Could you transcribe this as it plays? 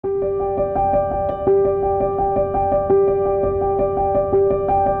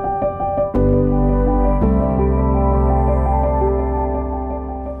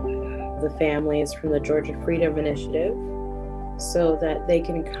families from the Georgia Freedom Initiative so that they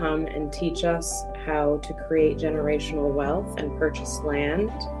can come and teach us how to create generational wealth and purchase land.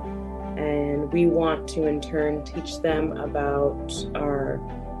 And we want to, in turn, teach them about our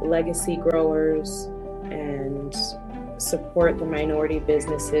legacy growers and support the minority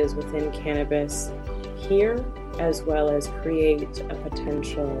businesses within cannabis here, as well as create a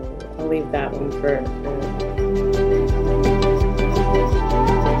potential. I'll leave that one for.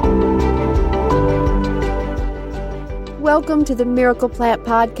 Welcome to the Miracle Plant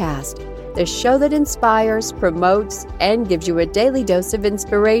Podcast, the show that inspires, promotes, and gives you a daily dose of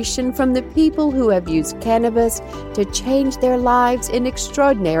inspiration from the people who have used cannabis to change their lives in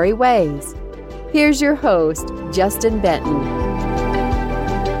extraordinary ways. Here's your host, Justin Benton.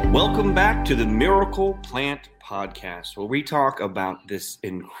 Welcome back to the Miracle Plant Podcast, where we talk about this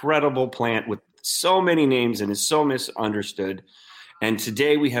incredible plant with so many names and is so misunderstood. And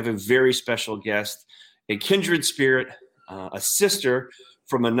today we have a very special guest, a kindred spirit, a sister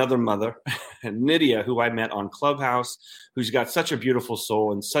from another mother, Nydia, who I met on Clubhouse, who's got such a beautiful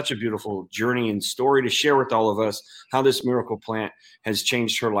soul and such a beautiful journey and story to share with all of us, how this miracle plant has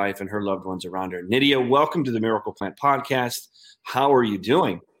changed her life and her loved ones around her. Nydia, welcome to the Miracle Plant Podcast. How are you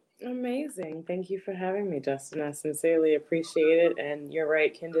doing? Amazing. Thank you for having me, Justin. I sincerely appreciate it. And you're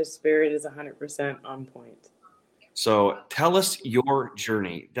right, kindred spirit is 100% on point. So tell us your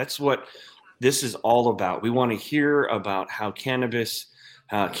journey. That's what this is all about. We want to hear about how cannabis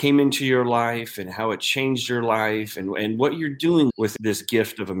came into your life and how it changed your life and what you're doing with this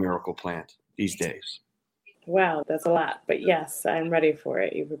gift of a miracle plant these days. Wow, that's a lot. But yes, I'm ready for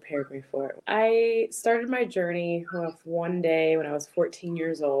it. You prepared me for it. I started my journey one day when I was 14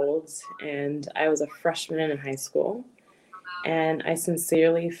 years old, and I was a freshman in high school. And I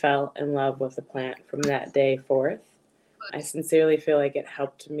sincerely fell in love with the plant from that day forth. I sincerely feel like it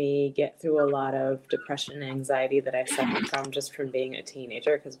helped me get through a lot of depression and anxiety that I suffered from just from being a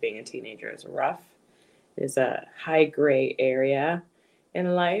teenager, because being a teenager is rough. It is a high gray area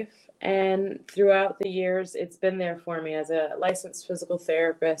in life. And throughout the years, it's been there for me. As a licensed physical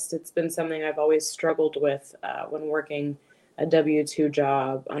therapist, it's been something I've always struggled with when working a W-2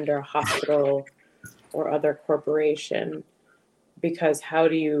 job under a hospital or other corporation. Because how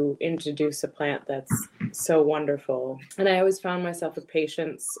do you introduce a plant that's so wonderful? And I always found myself with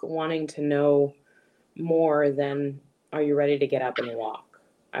patients wanting to know more than, are you ready to get up and walk?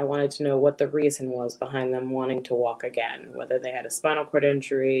 I wanted to know what the reason was behind them wanting to walk again, whether they had a spinal cord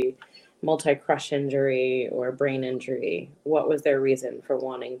injury, multi-crush injury, or brain injury. What was their reason for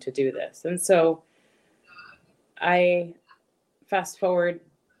wanting to do this? And so I fast forward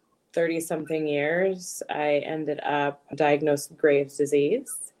 30-something years, I ended up diagnosed with Graves'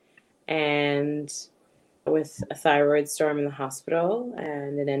 disease and with a thyroid storm in the hospital,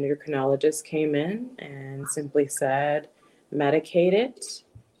 and an endocrinologist came in and simply said, medicate it,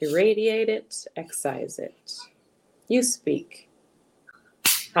 irradiate it, excise it. You speak.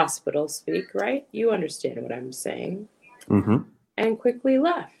 Hospital speak, right? You understand what I'm saying. Mm-hmm. And quickly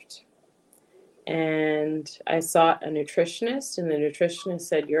left. And I sought a nutritionist, and the nutritionist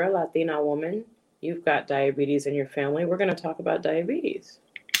said, you're a Latina woman. You've got diabetes in your family. We're going to talk about diabetes.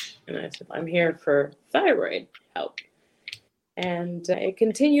 And I said, I'm here for thyroid help. And it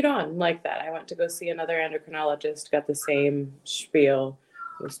continued on like that. I went to go see another endocrinologist, got the same spiel,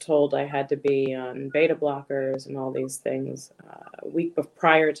 was told I had to be on beta blockers and all these things. A week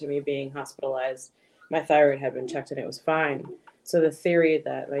prior to me being hospitalized, my thyroid had been checked and it was fine. So the theory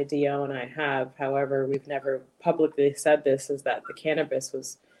that my DO and I have, however, we've never publicly said this, is that the cannabis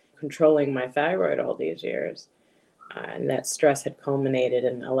was controlling my thyroid all these years. And that stress had culminated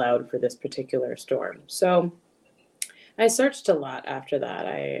and allowed for this particular storm. So I searched a lot after that.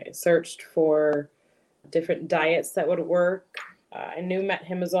 I searched for different diets that would work. I knew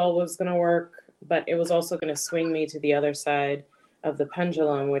methimazole was going to work, but it was also going to swing me to the other side of the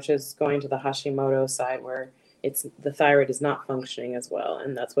pendulum, which is going to the Hashimoto side, where the thyroid is not functioning as well,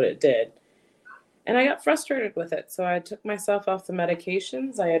 and that's what it did. And I got frustrated with it, so I took myself off the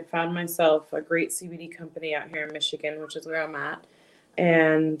medications. I had found myself a great CBD company out here in Michigan, which is where I'm at,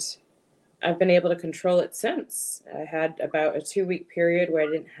 and I've been able to control it since. I had about a 2-week period where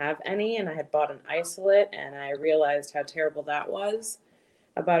I didn't have any, and I had bought an isolate, and I realized how terrible that was.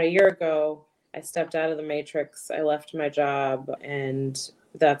 About a year ago, I stepped out of the matrix. I left my job, and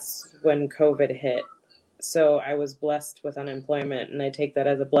that's when COVID hit. So I was blessed with unemployment, and I take that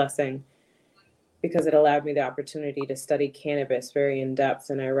as a blessing because it allowed me the opportunity to study cannabis very in depth.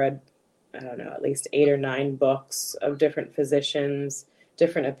 And I read, at least 8 or 9 books of different physicians,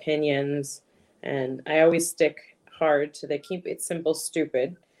 different opinions. And I always stick hard to the keep it simple,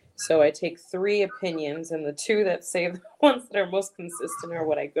 stupid. So I take 3 opinions, and the 2 that say the ones that are most consistent are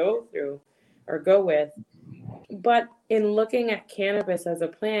what I go through or go with. But in looking at cannabis as a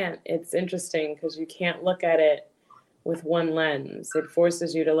plant, it's interesting because you can't look at it with one lens. It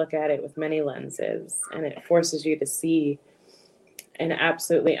forces you to look at it with many lenses, and it forces you to see an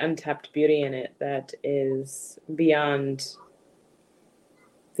absolutely untapped beauty in it that is beyond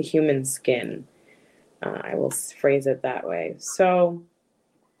the human skin. I will phrase it that way. So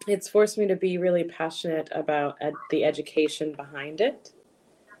it's forced me to be really passionate about the education behind it.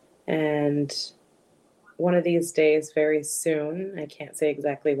 And one of these days, very soon, I can't say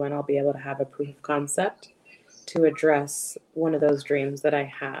exactly when, I'll be able to have a proof of concept to address one of those dreams that I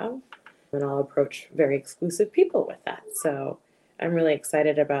have. And I'll approach very exclusive people with that. So I'm really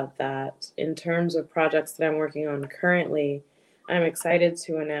excited about that. In terms of projects that I'm working on currently, I'm excited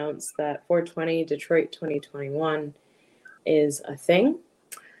to announce that 420 Detroit 2021 is a thing.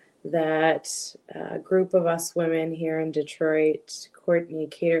 That a group of us women here in Detroit, Courtney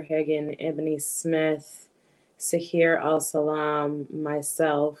Caterhagen, Ebony Smith, Sahir Al-Salam,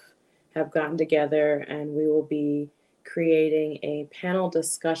 myself, have gotten together, and we will be creating a panel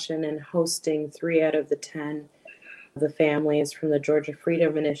discussion and hosting 3 out of the 10 of the families from the Georgia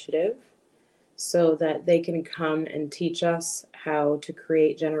Freedom Initiative so that they can come and teach us how to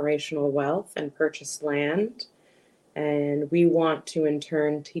create generational wealth and purchase land. And we want to, in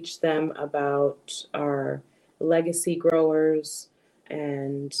turn, teach them about our legacy growers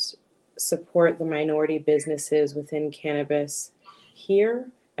and support the minority businesses within cannabis here,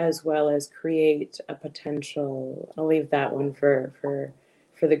 as well as create a potential, I'll leave that one for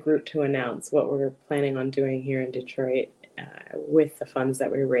the group to announce what we're planning on doing here in Detroit with the funds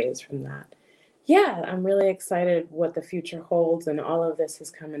that we raise from that. Yeah, I'm really excited what the future holds, and all of this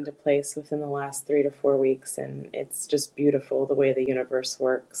has come into place within the last 3 to 4 weeks, and it's just beautiful the way the universe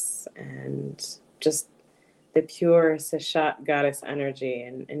works, and just the pure Seshat goddess energy.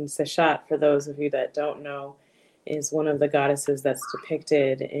 And Seshat, for those of you that don't know, is one of the goddesses that's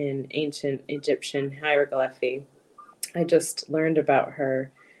depicted in ancient Egyptian hieroglyphy. I just learned about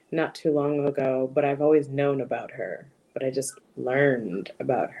her not too long ago, but I've always known about her, but I just learned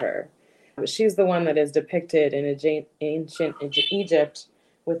about her. She's the one that is depicted in ancient Egypt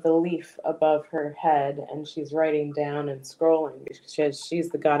with a leaf above her head, and she's writing down and scrolling because she's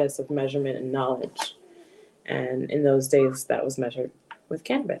the goddess of measurement and knowledge. And in those days, that was measured with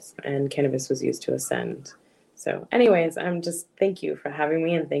cannabis, and cannabis was used to ascend. So anyways, thank you for having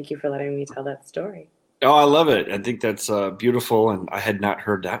me, and thank you for letting me tell that story. Oh, I love it. I think that's beautiful, and I had not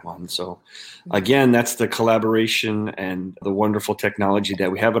heard that one. So, again, that's the collaboration and the wonderful technology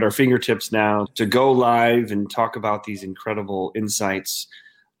that we have at our fingertips now to go live and talk about these incredible insights.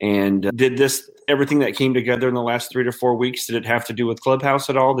 And did everything that came together in the last 3 to 4 weeks, did it have to do with Clubhouse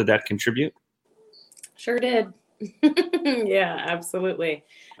at all? Did that contribute? Sure did. Yeah, absolutely.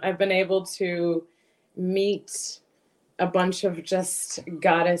 I've been able to meet a bunch of just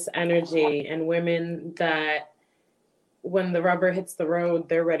goddess energy and women that when the rubber hits the road,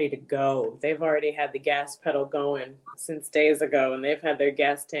 they're ready to go. They've already had the gas pedal going since days ago, and they've had their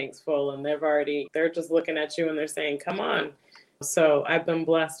gas tanks full, and they're just looking at you and they're saying, come on. So I've been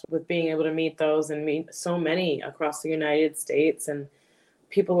blessed with being able to meet those and meet so many across the United States, and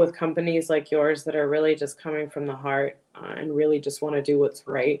people with companies like yours that are really just coming from the heart and really just want to do what's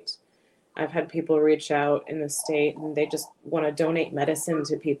right. I've had people reach out in the state and they just want to donate medicine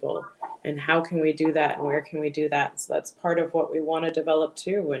to people. And how can we do that? And where can we do that? So that's part of what we want to develop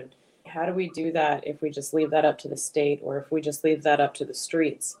too. And how do we do that if we just leave that up to the state, or if we just leave that up to the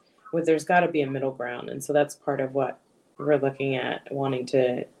streets? Well, there's got to be a middle ground. And so that's part of what we're looking at, wanting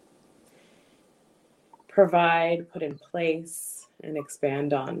to provide, put in place, and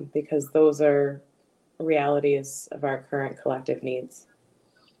expand on, because those are realities of our current collective needs.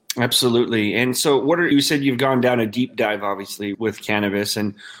 Absolutely. And so you said you've gone down a deep dive, obviously, with cannabis.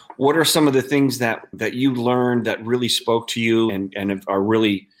 And what are some of the things that you learned that really spoke to you and are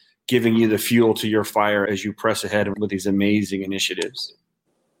really giving you the fuel to your fire as you press ahead with these amazing initiatives?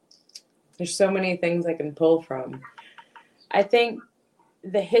 There's so many things I can pull from. I think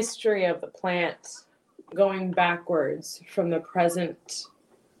the history of the plant, going backwards from the present,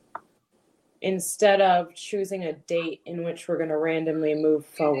 instead of choosing a date in which we're going to randomly move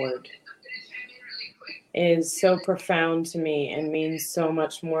forward, is so profound to me and means so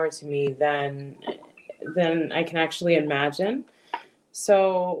much more to me than I can actually imagine.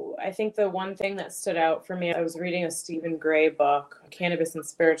 So I think the one thing that stood out for me, I was reading a Stephen Gray book, Cannabis and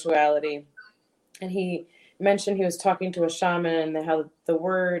Spirituality, and he mentioned he was talking to a shaman and how the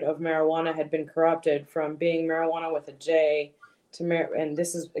word of marijuana had been corrupted from being marijuana with a J and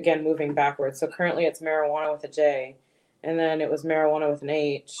this is again moving backwards. So currently it's marijuana with a J, and then it was marijuana with an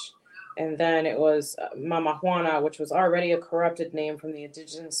H, and then it was Mama Juana, which was already a corrupted name from the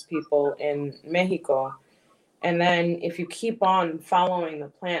indigenous people in Mexico. And then if you keep on following the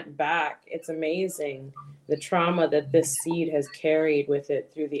plant back, it's amazing the trauma that this seed has carried with it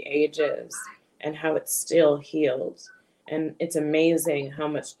through the ages and how it's still healed. And it's amazing how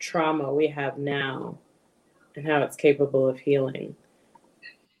much trauma we have now and how it's capable of healing.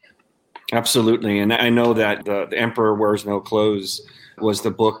 Absolutely. And I know that the Emperor Wears No Clothes was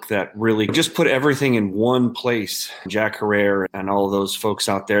the book that really just put everything in one place. Jack Herer and all of those folks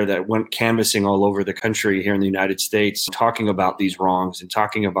out there that went canvassing all over the country here in the United States, talking about these wrongs and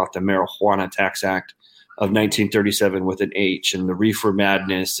talking about the Marijuana Tax Act of 1937 with an H, and the reefer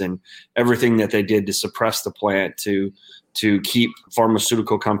madness and everything that they did to suppress the plant, to keep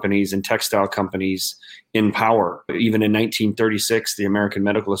pharmaceutical companies and textile companies in power. Even in 1936, the American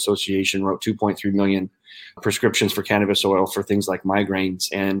Medical Association wrote 2.3 million prescriptions for cannabis oil for things like migraines.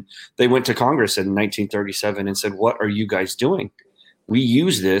 And they went to Congress in 1937 and said, "What are you guys doing? We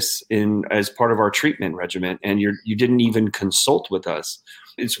use this as part of our treatment regimen, and you didn't even consult with us."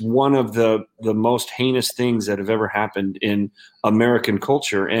 It's one of the most heinous things that have ever happened in American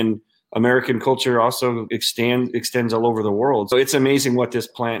culture. And American culture also extends all over the world. So it's amazing what this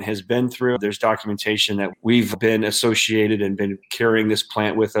plant has been through. There's documentation that we've been associated and been carrying this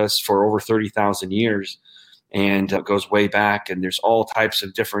plant with us for over 30,000 years. And it goes way back. And there's all types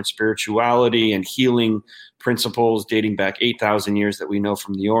of different spirituality and healing principles dating back 8,000 years that we know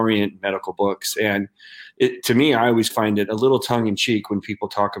from the Orient medical books. And to me, I always find it a little tongue in cheek when people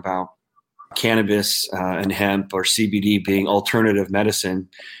talk about cannabis and hemp or CBD being alternative medicine.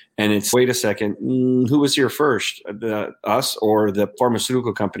 And it's, wait a second, who was here first, us or the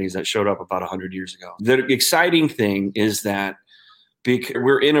pharmaceutical companies that showed up about 100 years ago? The exciting thing is that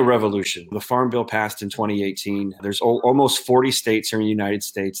we're in a revolution. The Farm Bill passed in 2018. There's almost 40 states here in the United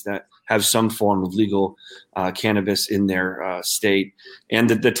States that have some form of legal cannabis in their state. And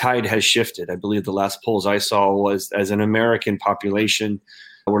the tide has shifted. I believe the last polls I saw was, as an American population,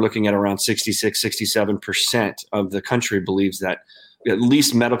 we're looking at around 66, 67% of the country believes that at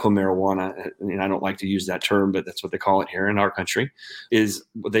least medical marijuana, and I don't like to use that term, but that's what they call it here in our country, is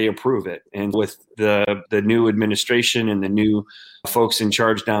they approve it. And with the new administration and the new folks in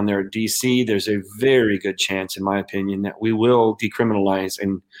charge down there at DC, there's a very good chance, in my opinion, that we will decriminalize.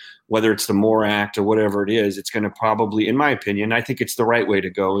 And whether it's the MORE Act or whatever it is, it's going to probably, in my opinion, I think it's the right way to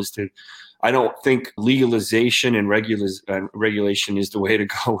go, I don't think legalization and regulation is the way to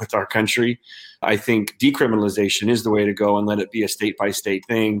go with our country. I think decriminalization is the way to go, and let it be a state-by-state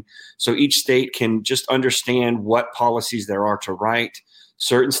thing. So each state can just understand what policies there are to write.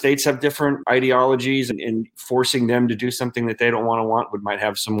 Certain states have different ideologies, and forcing them to do something that they don't want might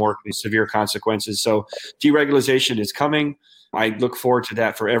have some more severe consequences. So deregulation is coming. I look forward to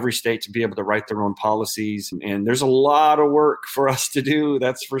that for every state to be able to write their own policies. And there's a lot of work for us to do,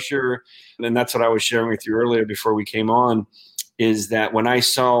 that's for sure. And that's what I was sharing with you earlier before we came on, is that when I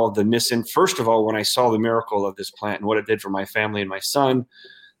saw first of all, when I saw the miracle of this plant and what it did for my family and my son,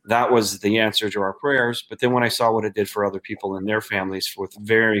 that was the answer to our prayers. But then when I saw what it did for other people and their families with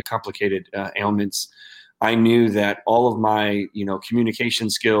very complicated ailments, I knew that all of my,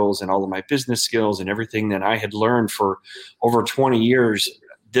 communication skills and all of my business skills and everything that I had learned for over 20 years,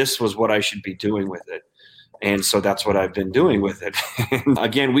 this was what I should be doing with it. And so that's what I've been doing with it. And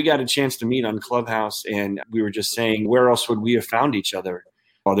again, we got a chance to meet on Clubhouse, and we were just saying, where else would we have found each other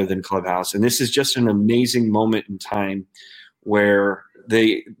other than Clubhouse? And this is just an amazing moment in time where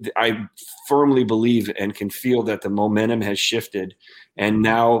I firmly believe and can feel that the momentum has shifted. And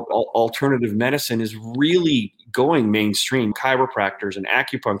now alternative medicine is really going mainstream. Chiropractors and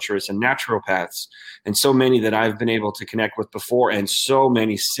acupuncturists and naturopaths, and so many that I've been able to connect with before, and so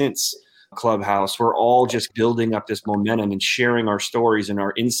many since Clubhouse, we're all just building up this momentum and sharing our stories and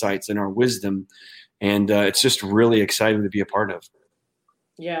our insights and our wisdom. And it's just really exciting to be a part of.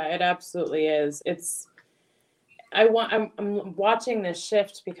 Yeah, it absolutely is. I'm watching this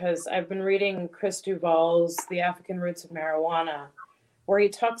shift because I've been reading Chris Duvall's The African Roots of Marijuana, where he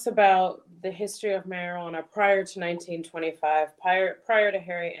talks about the history of marijuana prior to 1925, prior to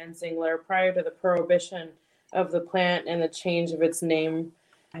Harry Ensingler, prior to the prohibition of the plant and the change of its name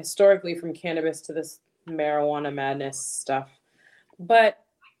historically from cannabis to this marijuana madness stuff. But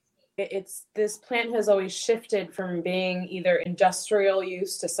this plant has always shifted from being either industrial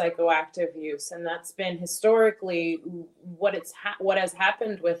use to psychoactive use, and that's been historically what has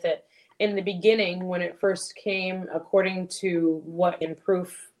happened with it. In the beginning, when it first came, according to what in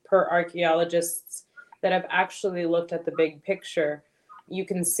proof per archaeologists that have actually looked at the big picture, you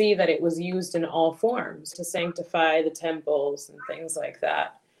can see that it was used in all forms to sanctify the temples and things like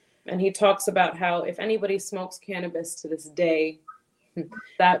that. And he talks about how if anybody smokes cannabis to this day,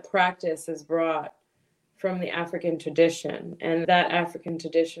 that practice is brought from the African tradition. And that African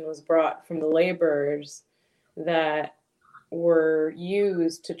tradition was brought from the laborers that were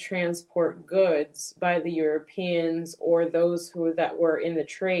used to transport goods by the Europeans or those that were in the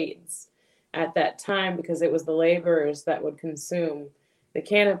trades at that time, because it was the laborers that would consume the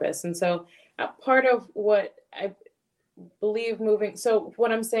cannabis. And so part of what I believe so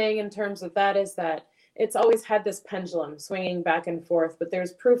what I'm saying in terms of that is that it's always had this pendulum swinging back and forth, but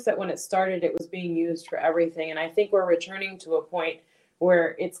there's proof that when it started, it was being used for everything. And I think we're returning to a point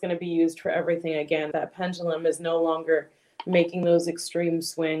where it's going to be used for everything again. That pendulum is no longer making those extreme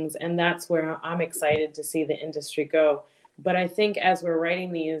swings. And that's where I'm excited to see the industry go. But I think as we're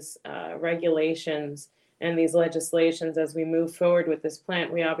writing these regulations and these legislations, as we move forward with this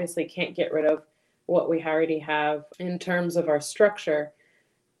plant, we obviously can't get rid of what we already have in terms of our structure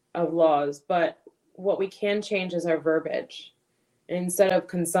of laws. But what we can change is our verbiage. Instead of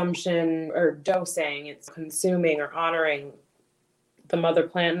consumption or dosing, it's consuming or honoring the mother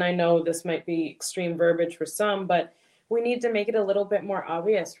plant. And I know this might be extreme verbiage for some, but we need to make it a little bit more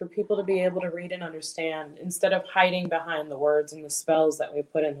obvious for people to be able to read and understand instead of hiding behind the words and the spells that we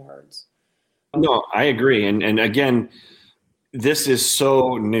put in words. No, I agree. And again, this is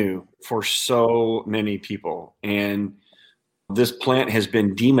so new for so many people. And this plant has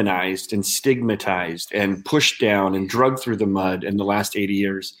been demonized and stigmatized and pushed down and drugged through the mud in the last 80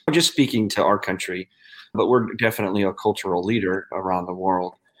 years. I'm just speaking to our country, but we're definitely a cultural leader around the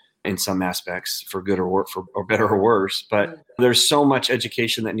world in some aspects, for good or better or worse. But there's so much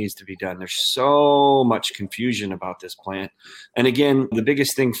education that needs to be done. There's so much confusion about this plant. And again, the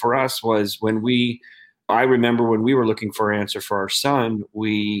biggest thing for us was I remember when we were looking for an answer for our son,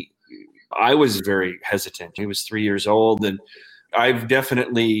 I was very hesitant. He was 3 years old, and I've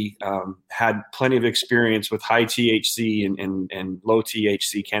definitely had plenty of experience with high THC and low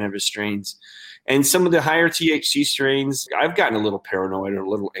THC cannabis strains. And some of the higher THC strains, I've gotten a little paranoid or a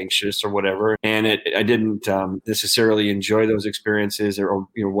little anxious or whatever. And I didn't necessarily enjoy those experiences or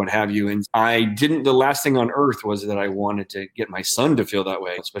what have you. And the last thing on earth was that I wanted to get my son to feel that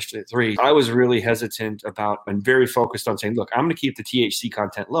way, especially at 3. I was really hesitant about and very focused on saying, look, I'm going to keep the THC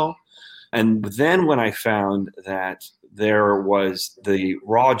content low. And then when I found that there was the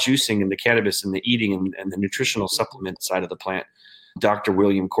raw juicing and the cannabis and the eating and the nutritional supplement side of the plant, Dr.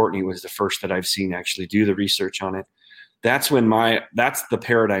 William Courtney was the first that I've seen actually do the research on it. That's the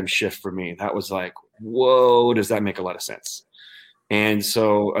paradigm shift for me. That was like, whoa, does that make a lot of sense? And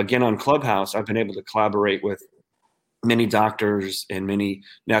so again, on Clubhouse, I've been able to collaborate with many doctors and many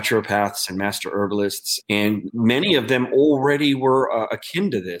naturopaths and master herbalists, and many of them already were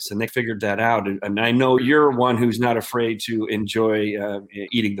akin to this, and they figured that out. And I know you're one who's not afraid to enjoy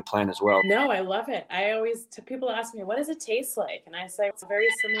eating the plant as well. No, I love it. People ask me, what does it taste like? And I say, it's very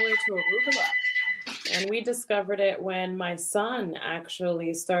similar to arugula. And we discovered it when my son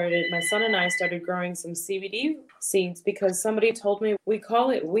and I started growing some CBD seeds because somebody told me we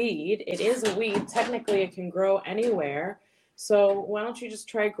call it weed. It is a weed. Technically, it can grow anywhere. So why don't you just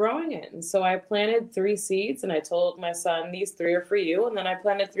try growing it? And so I planted 3 seeds and I told my son, these 3 are for you. And then I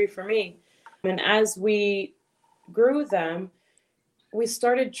planted 3 for me. And as we grew them, we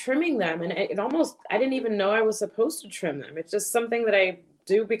started trimming them. And I didn't even know I was supposed to trim them. It's just something that I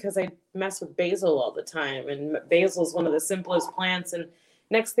do because I mess with basil all the time, and basil is one of the simplest plants. And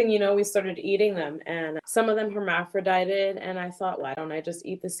next thing you know, we started eating them, and some of them hermaphrodited, and I thought, why don't I just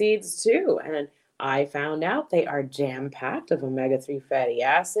eat the seeds too? And I found out they are jam-packed of omega-3 fatty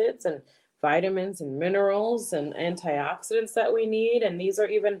acids and vitamins and minerals and antioxidants that we need, and these are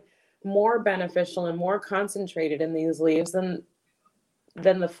even more beneficial and more concentrated in these leaves than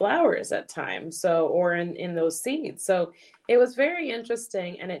the flowers at times, or in those seeds. So it was very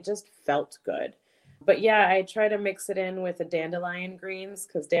interesting, and it just felt good. But yeah, I try to mix it in with the dandelion greens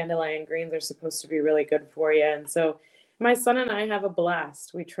because dandelion greens are supposed to be really good for you. And so my son and I have a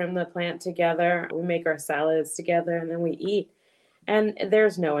blast. We trim the plant together, we make our salads together, and then we eat. And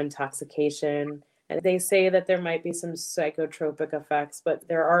there's no intoxication. And they say that there might be some psychotropic effects, but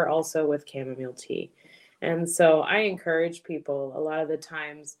there are also with chamomile tea. And so I encourage people a lot of the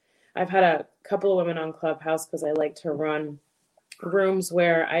times. I've had a couple of women on Clubhouse because I like to run rooms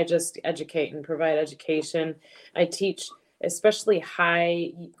where I just educate and provide education. I teach especially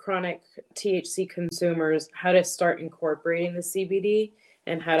high chronic THC consumers how to start incorporating the CBD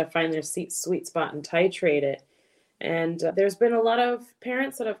and how to find their sweet spot and titrate it. And there's been a lot of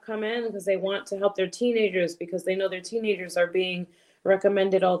parents that have come in because they want to help their teenagers because they know their teenagers are being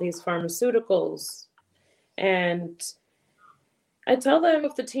recommended all these pharmaceuticals. And I tell them,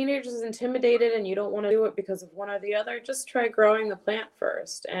 if the teenager is intimidated and you don't want to do it because of one or the other, just try growing the plant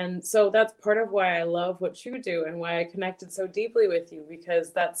first. And so that's part of why I love what you do and why I connected so deeply with you,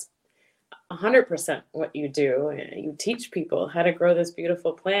 because that's 100% what you do. You teach people how to grow this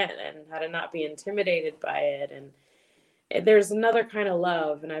beautiful plant and how to not be intimidated by it. And there's another kind of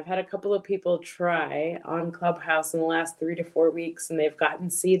love. And I've had a couple of people try on Clubhouse in the last 3 to 4 weeks, and they've gotten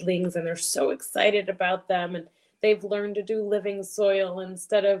seedlings and they're so excited about them. And they've learned to do living soil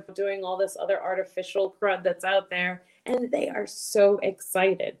instead of doing all this other artificial crud that's out there. And they are so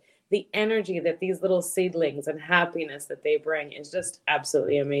excited. The energy that these little seedlings and happiness that they bring is just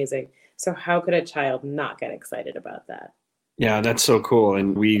absolutely amazing. So how could a child not get excited about that? Yeah, that's so cool.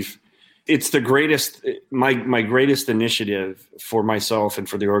 And it's the greatest, my greatest initiative for myself and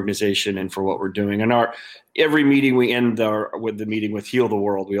for the organization and for what we're doing. And every meeting we end with the meeting with Heal the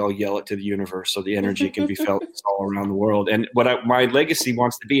World. We all yell it to the universe so the energy can be felt all around the world. And what my legacy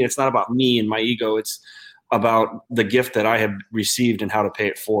wants to be, it's not about me and my ego. It's about the gift that I have received and how to pay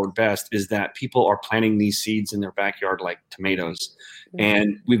it forward best, is that people are planting these seeds in their backyard like tomatoes. Mm-hmm.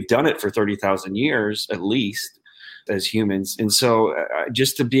 And we've done it for 30,000 years at least as humans. And so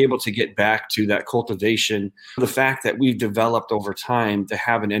just to be able to get back to that cultivation, the fact that we've developed over time to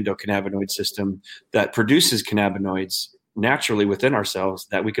have an endocannabinoid system that produces cannabinoids naturally within ourselves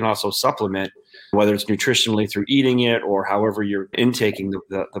that we can also supplement, whether it's nutritionally through eating it or however you're intaking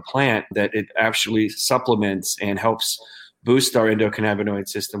the plant, that it actually supplements and helps boost our endocannabinoid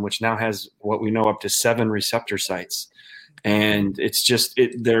system, which now has what we know up to 7 receptor sites. And it's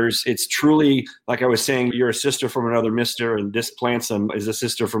truly, like I was saying, you're a sister from another mister, and this plant is a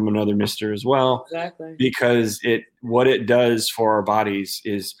sister from another mister as well. Exactly. Because what it does for our bodies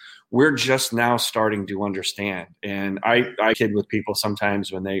is we're just now starting to understand. And I kid with people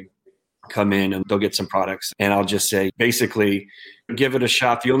sometimes when they come in and they'll get some products, and I'll just say, basically, give it a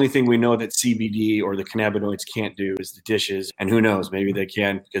shot. The only thing we know that CBD or the cannabinoids can't do is the dishes. And who knows, maybe they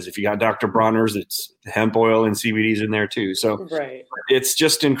can, because if you got Dr. Bronner's, it's hemp oil and CBD's in there too. So right. It's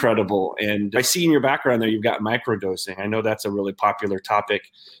just incredible. And I see in your background there, you've got microdosing. I know that's a really popular topic.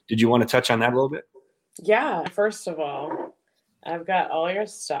 Did you want to touch on that a little bit? Yeah. First of all, I've got all your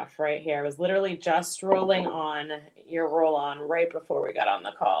stuff right here. I was literally just rolling on your roll-on right before we got on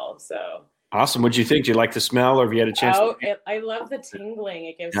the call. So awesome. What'd you think? Do you like the smell, or have you had a chance? I love the tingling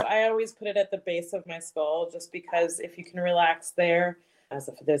it gives. Yeah. I always put it at the base of my skull, just because if you can relax there,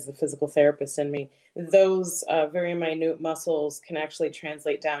 there's a physical therapist in me, those very minute muscles can actually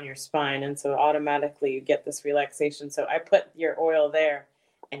translate down your spine. And so automatically you get this relaxation. So I put your oil there.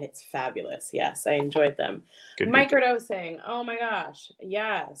 And it's fabulous. Yes, I enjoyed them. Good. Microdosing. Oh my gosh.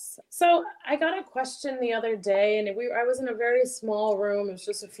 Yes. So I got a question the other day, and I was in a very small room. It was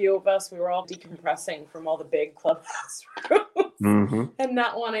just a few of us. We were all decompressing from all the big Clubhouse rooms mm-hmm. and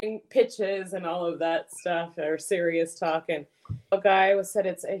not wanting pitches and all of that stuff or serious talk. And a guy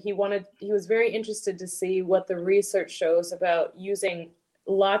said he was very interested to see what the research shows about using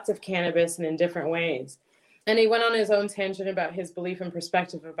lots of cannabis and in different ways. And he went on his own tangent about his belief and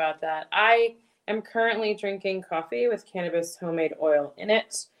perspective about that. I am currently drinking coffee with cannabis homemade oil in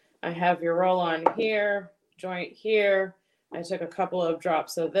it. I have your roll-on here, joint here. I took a couple of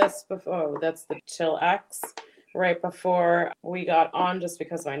drops of this before. That's the Chill X right before we got on, just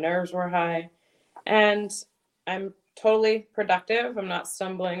because my nerves were high. And I'm totally productive. I'm not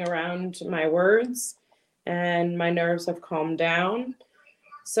stumbling around my words, and my nerves have calmed down.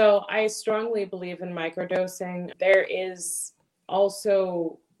 So I strongly believe in microdosing. There is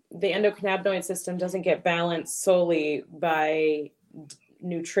also, the endocannabinoid system doesn't get balanced solely by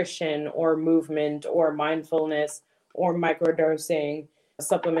nutrition or movement or mindfulness or microdosing,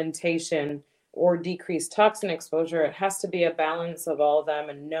 supplementation, or decreased toxin exposure. It has to be a balance of all of them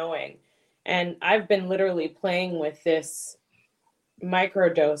and knowing. And I've been literally playing with this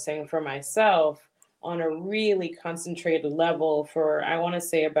microdosing for myself on a really concentrated level for, I want to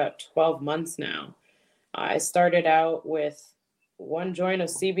say, about 12 months now. I started out with 1 joint of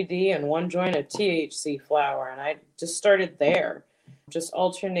CBD and 1 joint of THC flower, and I just started there, just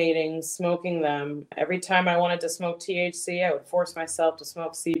alternating, smoking them. Every time I wanted to smoke THC, I would force myself to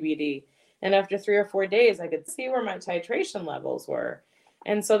smoke CBD. And after 3 or 4 days, I could see where my titration levels were.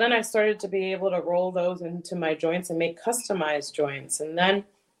 And so then I started to be able to roll those into my joints and make customized joints. And then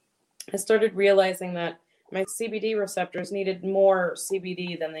I started realizing that my CBD receptors needed more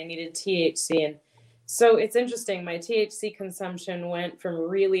CBD than they needed THC. And so it's interesting. My THC consumption went from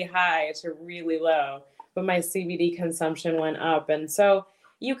really high to really low. but my CBD consumption went up. And so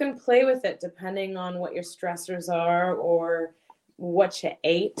you can play with it depending on what your stressors are or what you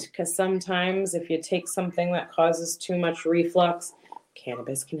ate, because sometimes if you take something that causes too much reflux,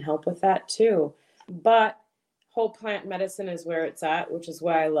 cannabis can help with that too. But whole plant medicine is where it's at, which is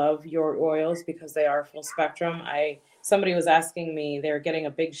why I love your oils, because they are full spectrum. Somebody was asking me, they're getting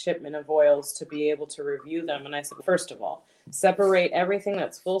a big shipment of oils to be able to review them. And I said, first of all, separate everything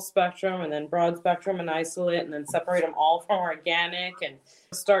that's full spectrum and then broad spectrum and isolate, and then separate them all from organic, and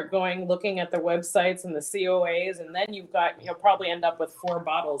start looking at the websites and the COAs. And then you'll probably end up with 4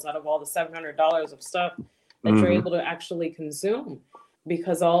 bottles out of all the $700 of stuff that you're able to actually consume.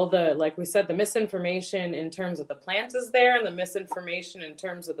 Because all the, like we said, the misinformation in terms of the plants is there, and the misinformation in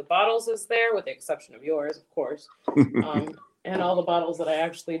terms of the bottles is there, with the exception of yours, of course. And all the bottles that I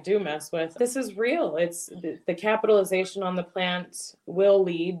actually do mess with. This is real. It's the capitalization on the plant will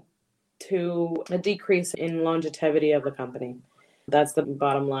lead to a decrease in longevity of the company. That's the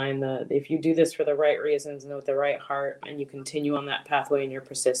bottom line. If you do this for the right reasons and with the right heart, and you continue on that pathway and you're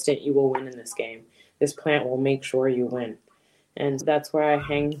persistent, you will win in this game. This plant will make sure you win. And that's where I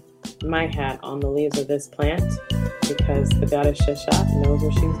hang my hat on the leaves of this plant, because the goddess Sheshat knows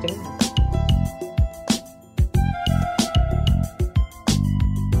what she's doing.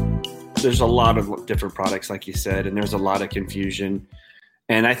 There's a lot of different products, like you said, and there's a lot of confusion.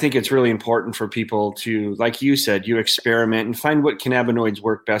 And I think it's really important for people to, like you said, you experiment and find what cannabinoids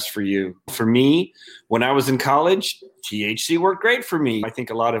work best for you. For me, when I was in college, THC worked great for me. I think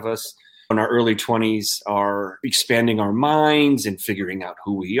a lot of us in our early 20s are expanding our minds and figuring out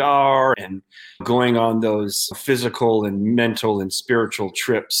who we are and going on those physical and mental and spiritual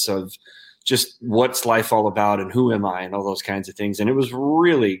trips of just what's life all about and who am I and all those kinds of things. And it was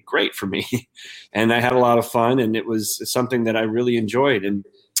really great for me. And I had a lot of fun, and it was something that I really enjoyed. And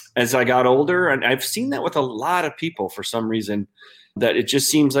as I got older, and I've seen that with a lot of people for some reason, that it just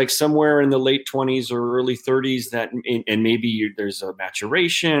seems like somewhere in the late 20s or early 30s that, and maybe there's a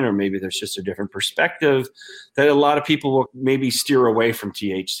maturation, or maybe there's just a different perspective, that a lot of people will maybe steer away from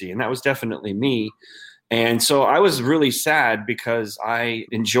THC. And that was definitely me. And so I was really sad, because I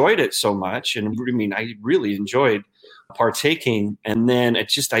enjoyed it so much. And I really enjoyed partaking. And then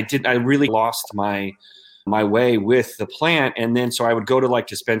I really lost my way with the plant. And then so I would go to like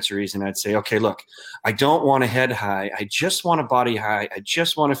dispensaries and I'd say, okay, look, I don't want a head high. I just want a body high. I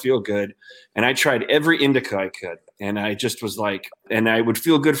just want to feel good. And I tried every indica I could. And I just was like, and I would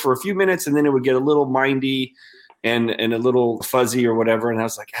feel good for a few minutes, and then it would get a little mindy and a little fuzzy or whatever. And I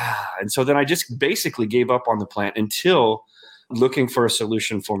was like, And so then I just basically gave up on the plant until looking for a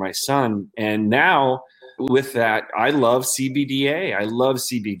solution for my son. And now with that, I love CBDA. I love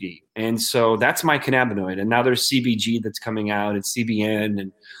CBD. And so that's my cannabinoid. And now there's CBG that's coming out, and CBN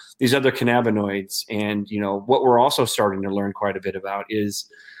and these other cannabinoids. And, what we're also starting to learn quite a bit about is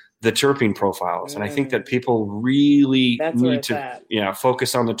the terpene profiles. And I think that people really need to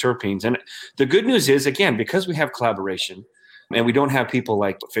focus on the terpenes. And the good news is, again, because we have collaboration, and we don't have people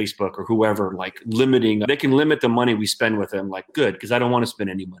like Facebook or whoever like they can limit the money we spend with them. Like, good, because I don't want to spend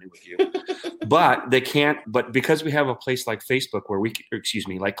any money with you. But they can't. But because we have a place like Facebook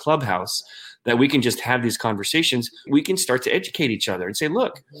like Clubhouse, that we can just have these conversations, we can start to educate each other and say,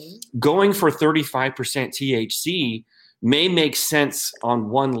 look, going for 35% THC may make sense on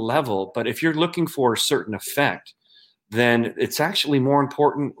one level, but if you're looking for a certain effect, then it's actually more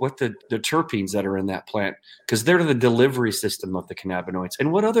important what the terpenes that are in that plant, because they're the delivery system of the cannabinoids,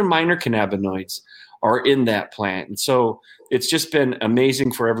 and what other minor cannabinoids are in that plant. And so it's just been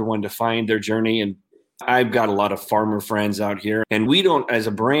amazing for everyone to find their journey. And I've got a lot of farmer friends out here, and we don't, as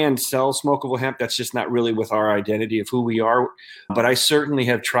a brand, sell smokable hemp. That's just not really with our identity of who we are. But I certainly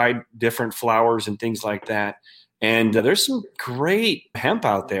have tried different flowers and things like that. And there's some great hemp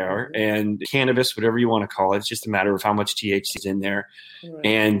out there, and cannabis, whatever you want to call it. It's just a matter of how much THC is in there. Right.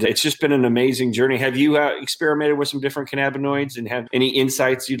 And it's just been an amazing journey. Have you experimented with some different cannabinoids, and have any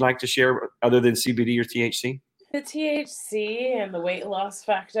insights you'd like to share other than CBD or THC? The THC and the weight loss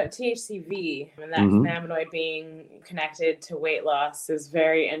factor, THCV, and that cannabinoid being connected to weight loss is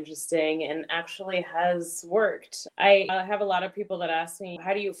very interesting and actually has worked. I have a lot of people that ask me,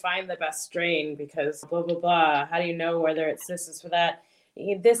 how do you find the best strain? Because blah, blah, blah. How do you know whether it's this is for that?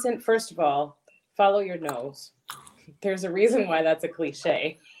 First of all, follow your nose. There's a reason why that's a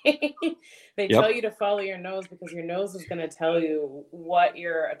cliche. They tell you to follow your nose because your nose is going to tell you what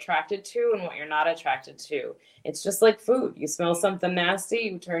you're attracted to and what you're not attracted to. It's just like food. You smell something nasty,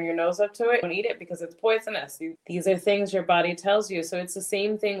 you turn your nose up to it, don't eat it because it's poisonous. These are things your body tells you. So it's the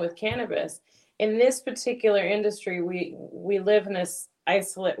same thing with cannabis. In this particular industry, we live in this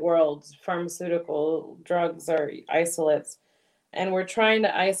isolate world. Pharmaceutical drugs are isolates. And we're trying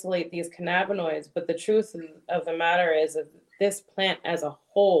to isolate these cannabinoids. But the truth of the matter is that this plant as a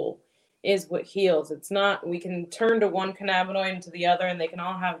whole is what heals. It's not, we can turn to one cannabinoid into the other and they can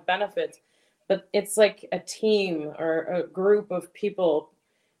all have benefits. But it's like a team or a group of people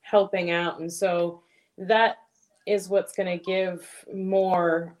helping out. And so that is what's going to give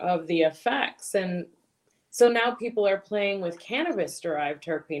more of the effects. And so now people are playing with cannabis-derived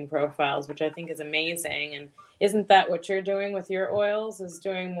terpene profiles, which I think is amazing. And isn't that what you're doing with your oils, is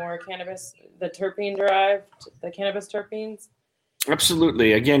doing more cannabis, the terpene-derived, the cannabis terpenes?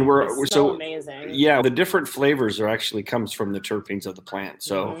 Absolutely. Again, we're so amazing. Yeah, the different flavors are actually comes from the terpenes of the plant.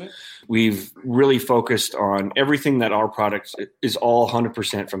 So we've really focused on everything that our products is all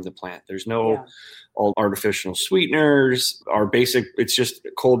 100% from the plant. There's no all artificial sweeteners. Our basic, it's just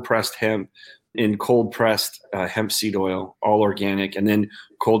cold pressed hemp in cold pressed hemp seed oil, all organic. And then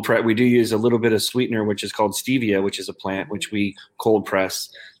cold press, we do use a little bit of sweetener, which is called stevia, which is a plant which we cold press,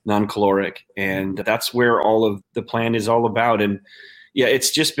 non-caloric. And that's where all of the plant is all about. And yeah,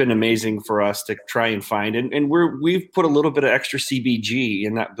 it's just been amazing for us to try and find. And we've put a little bit of extra CBG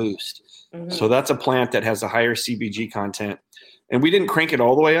in that boost. So that's a plant that has a higher CBG content. And we didn't crank it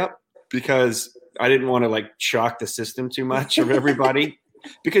all the way up because I didn't want to like shock the system too much of everybody.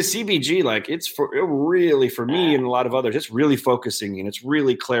 Because CBG, like it's really for me and a lot of others, it's really focusing and it's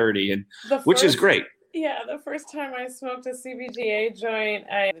really clarity, and which is great. Yeah, the first time I smoked a CBGA joint,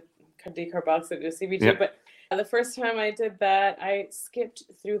 I decarboxylated CBG, but the first time I did that, I skipped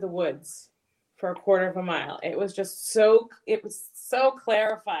through the woods for a quarter of a mile. It was just so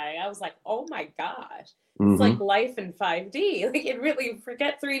clarifying. I was like, oh my gosh. It's like life in 5D. Like it really,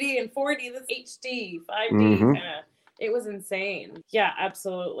 forget 3D and 4D, this HD, 5D. It was insane. Yeah,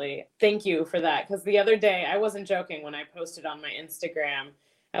 absolutely. Thank you for that. Because the other day, I wasn't joking when I posted on my Instagram.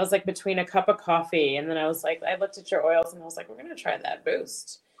 I was like between a cup of coffee, and then I was like, I looked at your oils and I was like, we're going to try that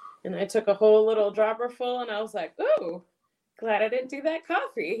boost. And I took a whole little dropper full and I was like, ooh, glad I didn't do that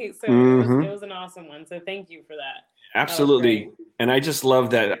coffee. So it was an awesome one. So thank you for that. Absolutely. And I just love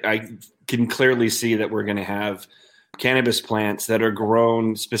that I can clearly see that we're going to have cannabis plants that are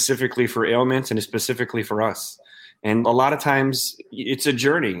grown specifically for ailments and specifically for us. And a lot of times it's a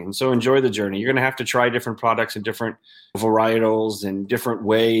journey. And so enjoy the journey. You're going to have to try different products and different varietals and different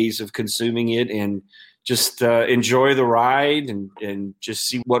ways of consuming it, and just enjoy the ride and just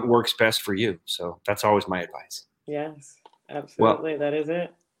see what works best for you. So that's always my advice. Yes, absolutely. Well, that is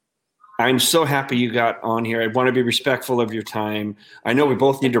it. I'm so happy you got on here. I want to be respectful of your time. I know we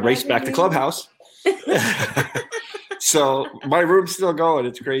both need to race back to Clubhouse. So my room's still going.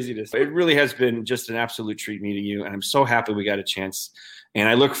 It's craziness. It really has been just an absolute treat meeting you. And I'm so happy we got a chance. And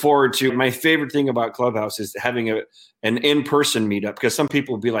I look forward to, my favorite thing about Clubhouse is having an in-person meetup, because some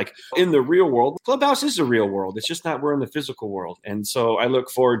people will be like, in the real world, Clubhouse is the real world. It's just not, we're in the physical world. And so I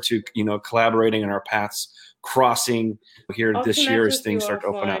look forward to, collaborating in our paths crossing here this year as things start to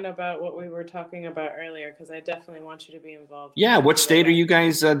open up. About what we were talking about earlier, because I definitely want you to be involved. Yeah. What state are you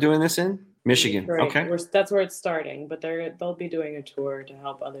guys doing this in? Michigan. Right. Okay. That's where it's starting, but they'll be doing a tour to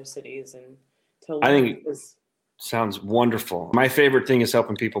help other cities and to learn. I think sounds wonderful. My favorite thing is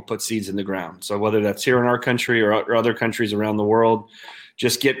helping people put seeds in the ground. So whether that's here in our country or other countries around the world,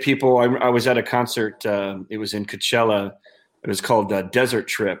 just get people. I was at a concert. It was in Coachella. It was called Desert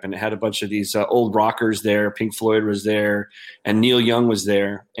Trip, and it had a bunch of these old rockers there. Pink Floyd was there, and Neil Young was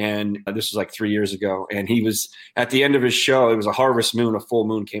there. And this was like 3 years ago. And he was at the end of his show. It was a harvest moon. A full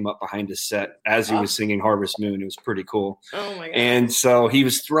moon came up behind his set as he was singing Harvest Moon. It was pretty cool. Oh my God. And so he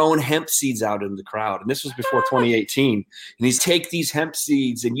was throwing hemp seeds out in the crowd. And this was before 2018. And he's take these hemp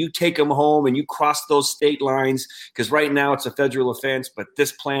seeds and you take them home and you cross those state lines, because right now it's a federal offense. But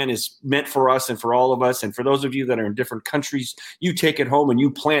this plan is meant for us and for all of us. And for those of you that are in different countries, you take it home and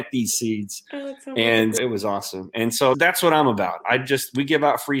you plant these seeds. And it was awesome. And so that's what I'm about. We give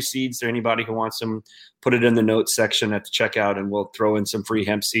out free seeds to anybody who wants them. Put it in the notes section at the checkout and we'll throw in some free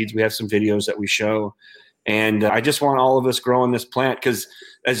hemp seeds. We have some videos that we show. And I just want all of us growing this plant, because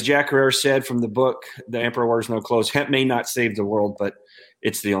as Jack Herrera said from the book, The Emperor Wears No Clothes, hemp may not save the world, but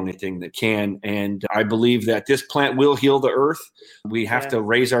it's the only thing that can. And I believe that this plant will heal the earth. We have to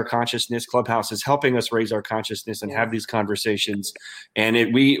raise our consciousness. Clubhouse is helping us raise our consciousness and have these conversations. And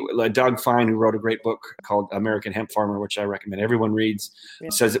Doug Fine, who wrote a great book called American Hemp Farmer, which I recommend everyone reads,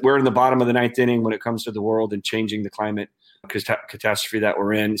 says that we're in the bottom of the ninth inning when it comes to the world and changing the climate. catastrophe that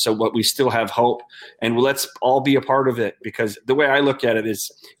we're in. So, but we still have hope, and let's all be a part of it, because the way I look at it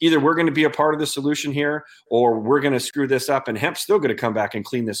is either we're going to be a part of the solution here, or we're going to screw this up, and hemp's still going to come back and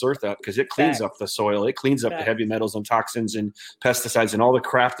clean this earth up, because it cleans up the soil. It cleans up the heavy metals and toxins and pesticides and all the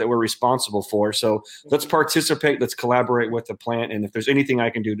crap that we're responsible for. So let's participate. Let's collaborate with the plant. And if there's anything I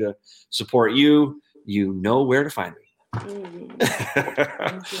can do to support you, you know where to find me.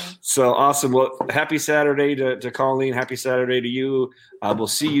 So awesome. Well, happy Saturday to Colleen. Happy Saturday to you. We'll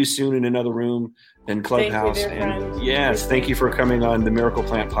see you soon in another room in Clubhouse. And yes, thank you for coming on the Miracle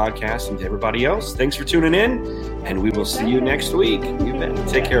Plant Podcast. And to everybody else, thanks for tuning in, and we will see you next week. You bet.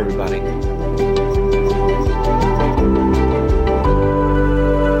 Take care, everybody.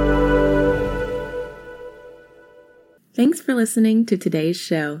 Thanks for listening to today's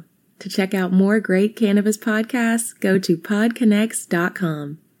show. To check out more great cannabis podcasts, go to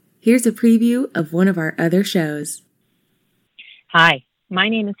podconnects.com. Here's a preview of one of our other shows. Hi, my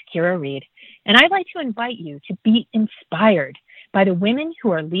name is Kira Reed, and I'd like to invite you to be inspired by the women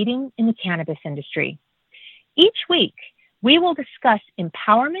who are leading in the cannabis industry. Each week, we will discuss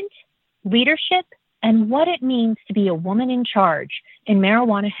empowerment, leadership, and what it means to be a woman in charge in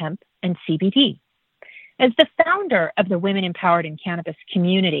marijuana, hemp, and CBD. As the founder of the Women Empowered in Cannabis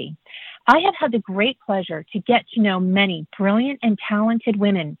community, I have had the great pleasure to get to know many brilliant and talented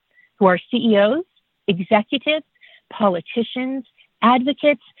women who are CEOs, executives, politicians,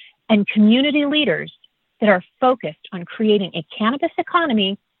 advocates, and community leaders that are focused on creating a cannabis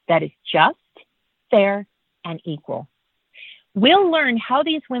economy that is just, fair, and equal. We'll learn how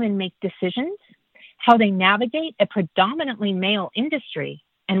these women make decisions, how they navigate a predominantly male industry,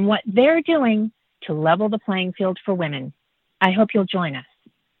 and what they're doing to level the playing field for women. I hope you'll join us.